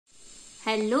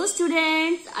Hello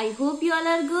students, I hope you all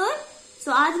are good.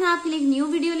 सो आज मैं आपके लिए एक न्यू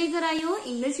वीडियो लेकर आई हूँ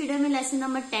इंग्लिश रीडर में लेसन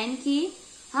नंबर 10 की।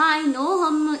 हाँ, आई नो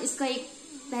हम इसका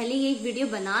पहले एक वीडियो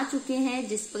बना चुके हैं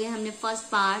जिस पर हमने फर्स्ट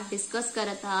पार्ट डिस्कस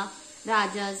करा था।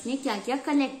 राजा ने क्या क्या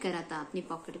कलेक्ट करा था अपनी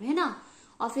पॉकेट में, है ना।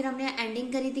 और फिर हमने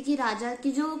एंडिंग करी थी कि राजा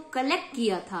की जो कलेक्ट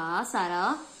किया था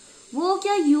सारा, वो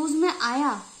क्या यूज में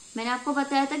आया। मैंने आपको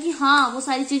बताया था कि हाँ, वो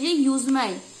सारी चीजें यूज में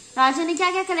आई। राजा ने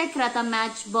क्या क्या कलेक्ट करा था?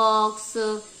 Match box,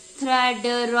 thread,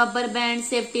 rubber band,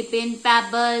 safety pin,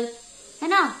 payable, है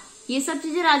ना। ये सब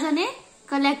चीजें राजा ने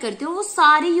कलेक्ट करती है, वो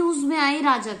सारी यूज में आई।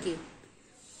 राजा के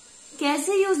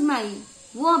कैसे यूज में आई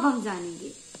वो अब हम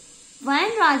जानेंगे।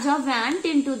 When Raja went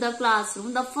into the classroom,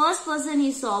 the first person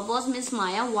he saw was Miss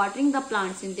Maya watering the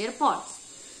plants in their pots.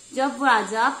 जब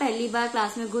राजा पहली बार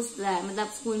क्लास में घुसता है, मतलब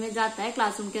स्कूल में जाता है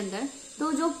क्लासरूम के अंदर,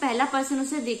 तो जो पहला पर्सन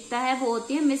उसे दिखता है वो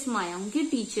होती है मिस माया, उनकी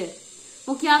टीचर।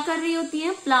 वो क्या कर रही होती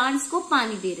है? प्लांट्स को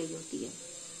पानी दे रही होती है।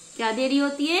 क्या दे रही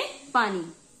होती है? पानी।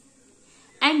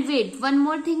 And wait, one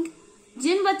more thing,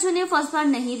 जिन बच्चों ने फर्स्ट पार्ट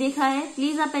नहीं देखा है,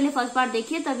 प्लीज आप पहले फर्स्ट पार्ट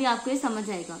देखिए, तभी आपको ये समझ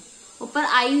आएगा। ऊपर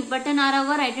आई बटन आ रहा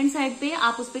होगा राइट हैंड साइड पे,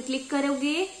 आप उस पर क्लिक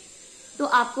करोगे तो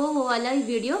आपको वो वाला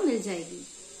वीडियो मिल जाएगी।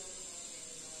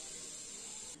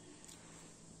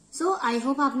 सो आई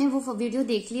होप आपने वो वीडियो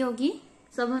देख ली होगी।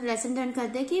 सब हम लेसन 10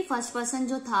 करते हैं कि फर्स्ट पर्सन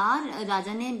जो था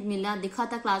राजा ने दिखा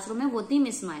था क्लासरूम में, वो थी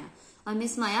मिस माया। और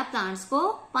मिस माया प्लांट्स को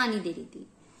पानी दे रही थी।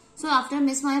 सो आफ्टर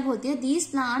मिस माया बोलती है,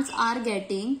 these plants are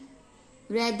getting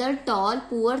rather tall,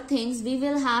 poor things, we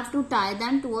will have to tie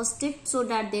them to a stick so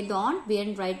that they don't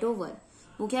bend right over.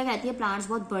 वो क्या कहती है? प्लांट्स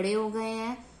बहुत बड़े हो गए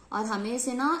हैं और हमें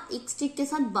इसे ना एक स्टिक के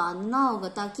साथ बांधना होगा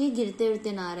ताकि गिरते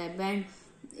विरते ना रहे, बैंड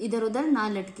इधर उधर ना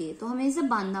लटके, तो हमें इसे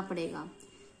बांधना पड़ेगा।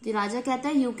 तो राजा कहता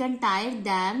है, you can tie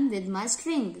them with my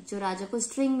string. जो राजा को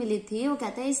स्ट्रिंग मिली थी, वो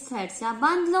कहता है इस थ्रेड से आप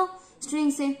बांध लो,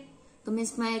 स्ट्रिंग से। तो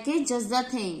मिस माया के जस्ट द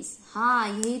थिंग्स, हाँ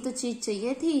यही तो चीज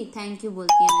चाहिए थी, थैंक यू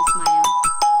बोलती है मिस माया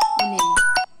उन्हें।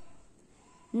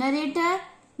 Narrator,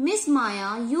 Miss Maya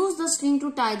used the string to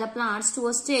tie the plants to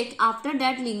a stick. After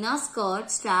that, Lina's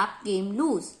skirt strap came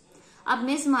loose. अब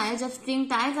मिस माया जब स्ट्रिंग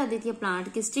टाई कर देती है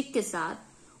प्लांट के स्टिक के साथ,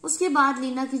 उसके बाद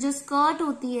लीना की जो स्कर्ट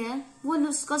होती है वो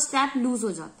उसका स्ट्रैप लूज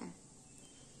हो जाता है।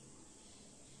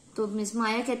 तो मिस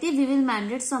माया कहती है, we will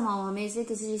manage it somehow, हमें इसे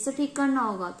किसी चीज से ठीक करना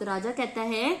होगा। तो राजा कहता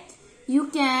है, you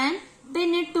can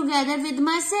pin it together with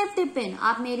my safety pin.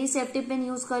 आप मेरी सेफ्टी पिन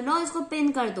यूज कर लो, इसको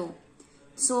पिन कर दो।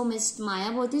 सो मिस माया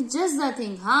बोलती, जस्ट द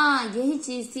थिंग, हाँ यही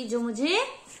चीज थी जो मुझे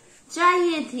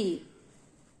चाहिए थी।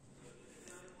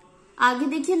 आगे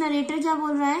देखिए नरेटर क्या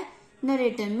बोल रहा है।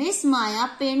 Narrator, miss Maya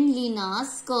pin Leena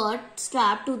skirt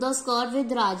strap to the skirt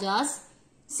with rajas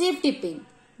safety pin.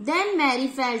 Then Mary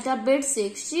felt a bit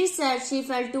sick, she said she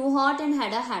felt to hot and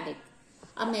had a headache.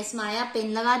 अब मिस माया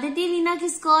pin लगा देती है लीना की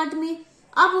skirt में।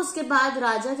 अब उसके बाद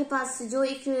राजा के पास जो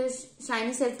एक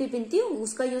शाइनी सेफ्टी पिन थी,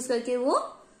 उसका यूज करके वो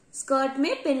स्कर्ट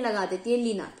में पिन लगा देती है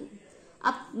लीना की।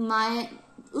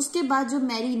 अब उसके बाद जो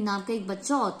मैरी नाम का एक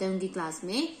बच्चा होता है उनकी क्लास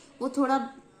में, वो थोड़ा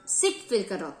सिक फील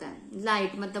कर रहा होता है,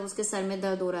 लाइट, मतलब उसके सर में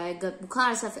दर्द हो रहा है,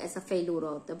 बुखार सा ऐसा फील हो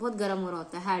रहा होता है, बहुत गर्म हो रहा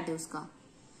होता है, हेड है उसका।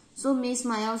 सो मिस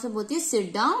माया उसे बोलती है,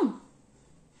 sit down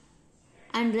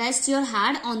and rest your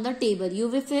head on the table, you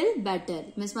will feel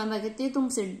better. Miss माया कहती है, तुम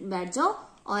बैठ जाओ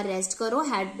और रेस्ट करो,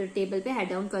 हेड टेबल पे हेड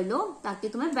डाउन कर लो ताकि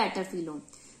तुम्हें बेटर फील हो।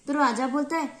 तो राजा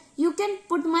बोलता है, you can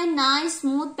put my nice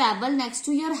smooth payable next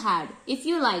to your head if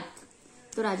you like.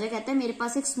 तो राजा कहता है, मेरे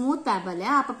पास एक स्मूथ पेबल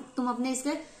है, तुम अपने इसके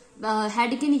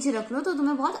हेड के नीचे रख लो तो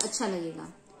तुम्हें बहुत अच्छा लगेगा।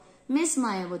 मिस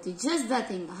माया बोलती, जस्ट द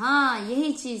थिंग, हाँ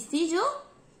यही चीज थी जो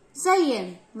सही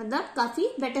है, मतलब काफी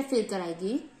बेटर फील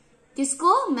कराएगी।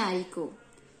 किसको? मैरी को।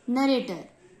 नरेटर,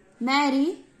 मैरी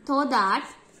थॉट दैट,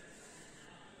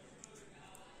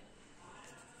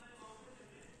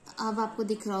 अब आपको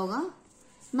दिख रहा होगा,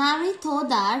 Mary thought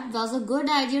that was a good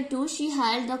idea too. She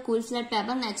held the cool flat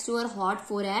pebble next to her hot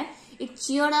forehead. It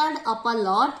cheered her up a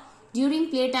lot during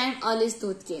playtime. Alice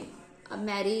दूध के। अब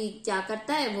Mary क्या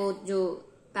करता है, वो जो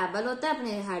पेबल होता है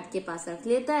अपने हेड के पास रख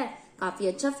लेता है, काफी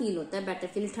अच्छा फील होता है, बेटर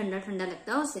फील, ठंडा ठंडा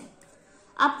लगता है उसे।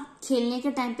 अब खेलने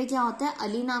के टाइम पे क्या होता है,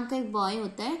 अली नाम का एक बॉय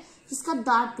होता है जिसका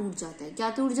दांत टूट जाता है। क्या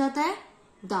टूट जाता है?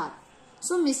 दांत।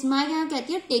 सो मिस माया यहाँ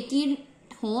कहती है, take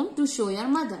it home to show your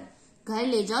mother, घर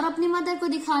ले जाओ और अपनी मदर को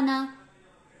दिखाना।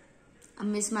 अब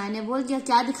मिस माया ने बोल दिया,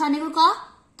 क्या दिखाने को कहा?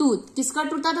 टूथ। किसका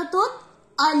टूटा था टूथ?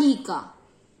 अली का।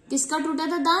 किसका टूटा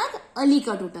था दांत? अली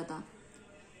का टूटा था।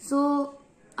 सो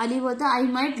अली बोलता है,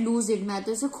 आई माइट लूज इट, मैं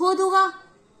तो इसे खो दूंगा।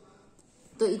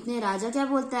 तो इतने राजा क्या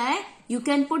बोलता है, you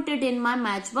can put it in my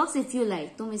match box if you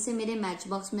like, तुम इसे मेरे मैच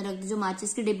बॉक्स में रख दो, जो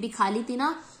माचिस की डिब्बी खाली थी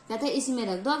ना, कहता है इसमें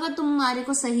रख दो अगर तुम्हारे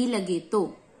को सही लगे तो।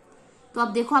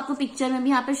 अब देखो आपको पिक्चर में भी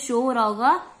यहाँ पे शो हो रहा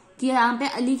होगा कि यहाँ पे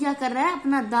अली क्या कर रहा है,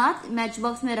 अपना दांत मैच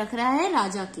बॉक्स में रख रहा है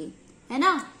राजा के, है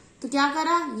ना। तो क्या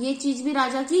करा, ये चीज भी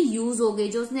राजा की यूज हो गई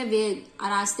जो उसने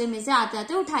रास्ते में से आते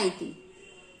आते उठाई थी।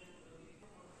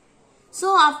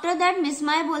 सो आफ्टर दैट मिस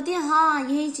माया बोलती है हाँ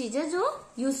यही चीज है जो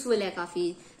यूजफुल है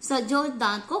काफी, जो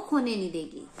दांत को खोने नहीं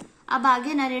देगी। अब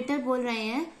आगे नरेटर बोल रहे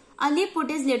हैं Ali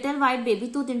put his little white baby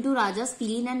tooth into rajas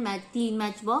clean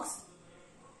match box.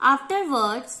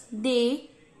 Afterwards they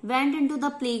went into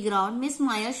the playground. Miss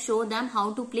Maya show them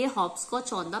how to play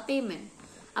hopscotch on the payment.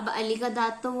 अब अली का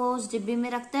दांत तो वो उस डिब्बे में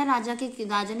रखता है,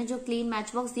 राजा ने जो क्लीन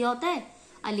मैच बॉक्स दिया होता है,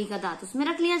 अली का दांत उसमें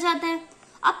रख लिया जाता है।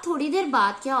 अब थोड़ी देर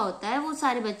बाद क्या होता है, वो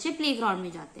सारे बच्चे प्लेग्राउंड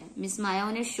में जाते हैं। मिस माया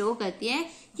उन्हें शो करती है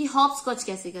कि हॉपस्कॉच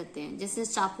कैसे करते हैं, जैसे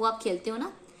चाकू आप खेलते हो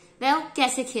ना, वह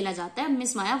कैसे खेला जाता है।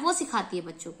 मिस माया वो सिखाती है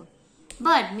बच्चों को।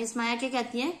 बट मिस माया क्या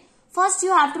कहती है, first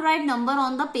you have to right number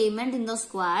on the payment in the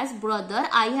squares. Brother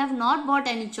I have not bought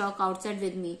any chalk outside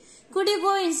with me, could you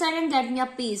go inside and get me a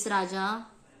piece राजा।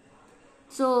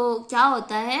 सो क्या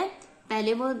होता है,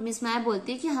 पहले वो miss माया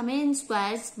बोलती है कि हमें इन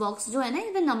squares box जो है ना,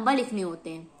 इनमें नंबर लिखने होते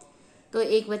हैं। तो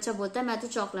एक बच्चा बोलता है मैं तो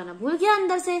चौक लाना भूल गया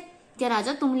अंदर से, क्या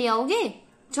राजा तुम ले आओगे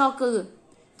चौक।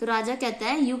 तो राजा कहता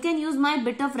है you can use my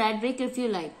bit of red brick if you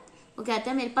like. वो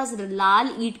कहता है मेरे पास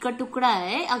लाल ईंट का टुकड़ा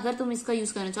है, अगर तुम इसका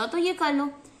यूज करना चाहो तो ये कर लो।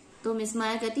 तो मिस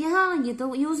माया कहती है हाँ ये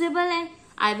तो यूजेबल है,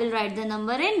 I will write the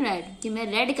number in red, कि मैं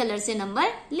रेड कलर से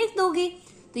नंबर लिख दोगी।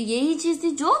 तो यही चीज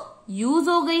थी जो यूज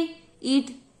हो गई,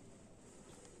 ईट।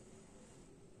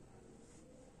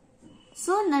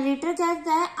 सो नरेटर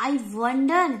कहता है I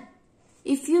wonder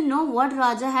if you know what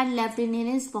Raja had left in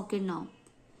his pocket now.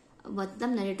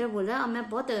 मतलब नरेटर बोल रहा है अब मैं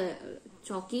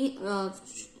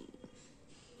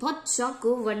बहुत शॉक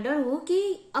हो, वंडर हो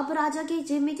कि अब राजा के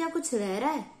जेब में क्या कुछ रह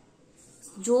रहा है।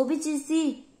 जो भी चीज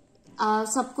थी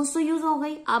सब कुछ तो यूज हो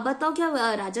गई। आप बताओ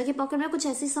क्या राजा के पॉकेट में कुछ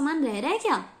ऐसे सामान रह रहा है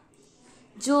क्या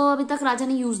जो अभी तक राजा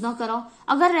ने यूज ना करा हो।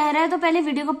 अगर रह रहा है तो पहले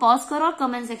वीडियो को पॉज करो और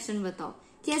कमेंट सेक्शन में बताओ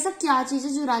कि ऐसा क्या चीज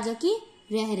है जो राजा की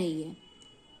रह रही है।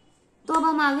 तो अब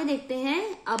हम आगे देखते हैं।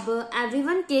 अब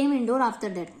everyone came indoor after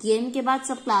that, game के बाद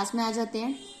सब क्लास में आ जाते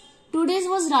हैं। Today's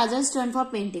was राजा's turn for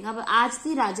painting. अब आज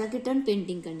थी राजा की टर्न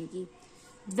पेंटिंग करने की।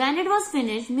 When it was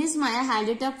finished, Miss Maya held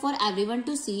it up for everyone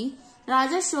to see.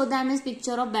 Raja showed them his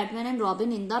picture of Batman and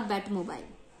Robin in the Batmobile.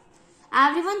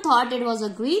 Everyone thought it was a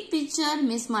great picture.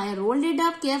 Miss Maya rolled it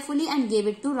up carefully and gave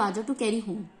it to Raja to carry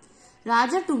home.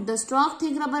 Raja took the strong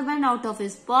thick rubber band out of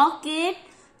his pocket.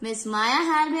 Miss Maya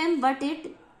helped him, but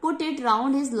put it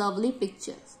round his lovely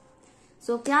pictures.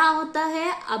 So क्या होता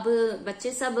है, अब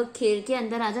बच्चे सब खेल के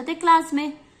अंदर आ जाते क्लास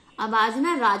में। अब आज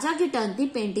ना राजा की टर्न थी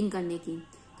पेंटिंग करने की।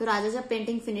 तो राजा जब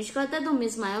पेंटिंग फिनिश करता है तो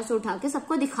मिस माया उसे उठा के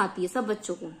सबको दिखाती है, सब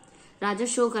बच्चों को। राजा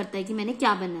शो करता है कि मैंने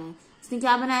क्या बनाया है। उसने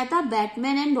क्या बनाया था,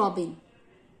 Batman and robin,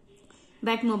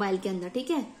 bat mobile के अंदर,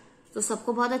 ठीक है। तो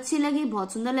सबको बहुत अच्छी लगी,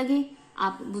 बहुत सुंदर लगी।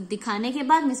 आप दिखाने के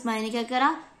बाद मिस माया ने क्या करा,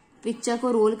 पिक्चर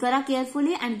को रोल करा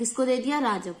केयरफुली एंड किसको दे दिया,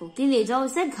 राजा को, कि ले जाओ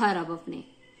इसे घर अब अपने।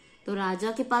 तो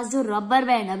राजा के पास जो रबर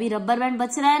बैंड, अभी रबर बैंड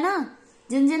बच रहा है ना,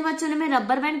 जिन जिन बच्चों ने मैं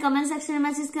रबर बैंड कमेंट सेक्शन में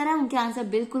मैसेज करा उनके आंसर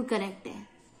बिल्कुल करेक्ट है।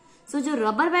 सो जो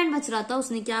रबर बैंड बच रहा था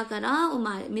उसने क्या करा,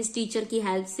 मिस टीचर की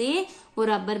हेल्प से वो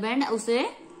रबर बैंड उसे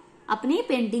अपनी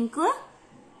पेंटिंग को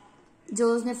जो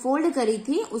उसने फोल्ड करी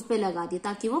थी उस पे लगा दिया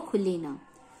ताकि वो खुले ना।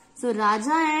 सो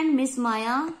राजा एंड मिस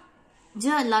माया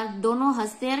दोनों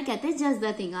हंसते हैं और कहते हैं जस्ट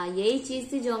द थिंग। यही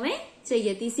चीज थी जो हमें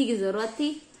चाहिए थी, इसी की जरूरत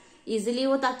थी इजिली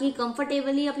वो, ताकि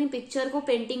कंफर्टेबली अपनी पिक्चर को,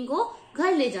 पेंटिंग को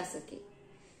घर ले जा सके।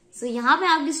 सो यहाँ पे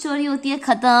आपकी स्टोरी होती है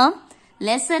खत्म।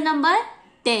 लेसन नंबर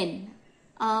 10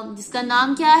 जिसका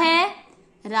नाम क्या है,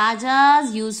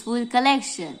 राजाज यूजफुल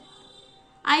कलेक्शन।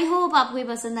 आई होप आपको ये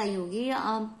पसंद आई होगी।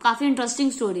 काफी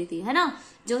इंटरेस्टिंग स्टोरी थी, है ना।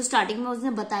 जो स्टार्टिंग में उसने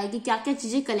बताया कि क्या क्या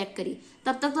चीजें कलेक्ट करी,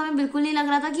 तब तक तो हमें बिल्कुल नहीं लग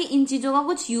रहा था कि इन चीजों का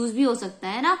कुछ यूज भी हो सकता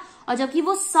है ना। और जबकि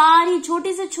वो सारी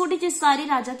छोटी से छोटी चीज सारी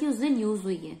राजा की उस दिन यूज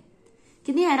हुई है।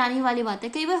 कितनी हैरानी वाली बात है।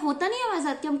 कई बार होता नहीं है हमारे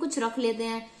साथ कि हम कुछ रख लेते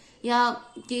हैं या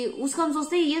कि उसका हम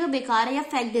सोचते हैं ये तो बेकार है या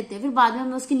फेंक देते हैं, फिर बाद में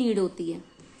हमें उसकी नीड होती है।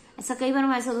 ऐसा कई बार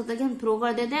हमारे साथ होता है कि हम थ्रो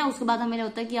कर देते हैं, उसके बाद हमें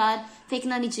होता है कि यार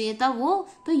फेंकना नहीं चाहिए था, वो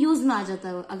तो यूज में आ जाता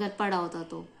है अगर पड़ा होता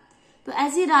तो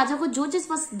ऐसे ही राजा को जो चीज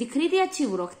बस दिख रही थी अच्छी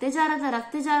वो रखते जा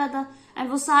रहा था एंड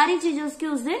वो सारी चीजें उसकी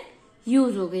उस दिन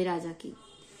यूज हो गई राजा की।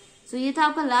 सो ये था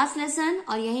आपका लास्ट लेसन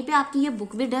और यहीं पे आपकी ये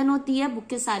बुक भी डन होती है। बुक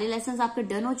के सारे लेसन आपके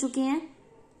डन हो चुके हैं।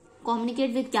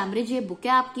 कम्युनिकेट विद कैम्ब्रिज ये बुक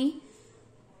है आपकी।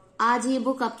 आज ये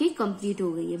बुक आपकी कंप्लीट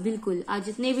हो गई है बिल्कुल। आज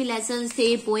जितने भी लेसन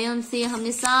थे, पोएम थे,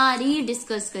 हमने सारी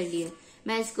डिस्कस कर लिए।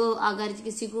 मैं इसको अगर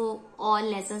किसी को और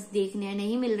लेसन देखने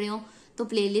नहीं मिल रहे हो तो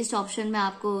प्लेलिस्ट ऑप्शन में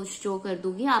आपको शो कर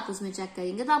दूंगी, आप उसमें चेक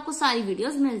करेंगे तो आपको सारी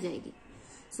वीडियोस मिल जाएगी।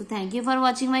 So thank you for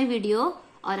watching my video.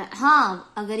 और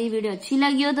हाँ, अगर ये वीडियो अच्छी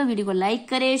लगी हो तो वीडियो को लाइक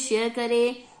करे, शेयर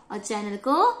करे और चैनल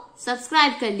को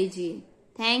सब्सक्राइब कर लीजिए।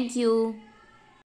 Thank you.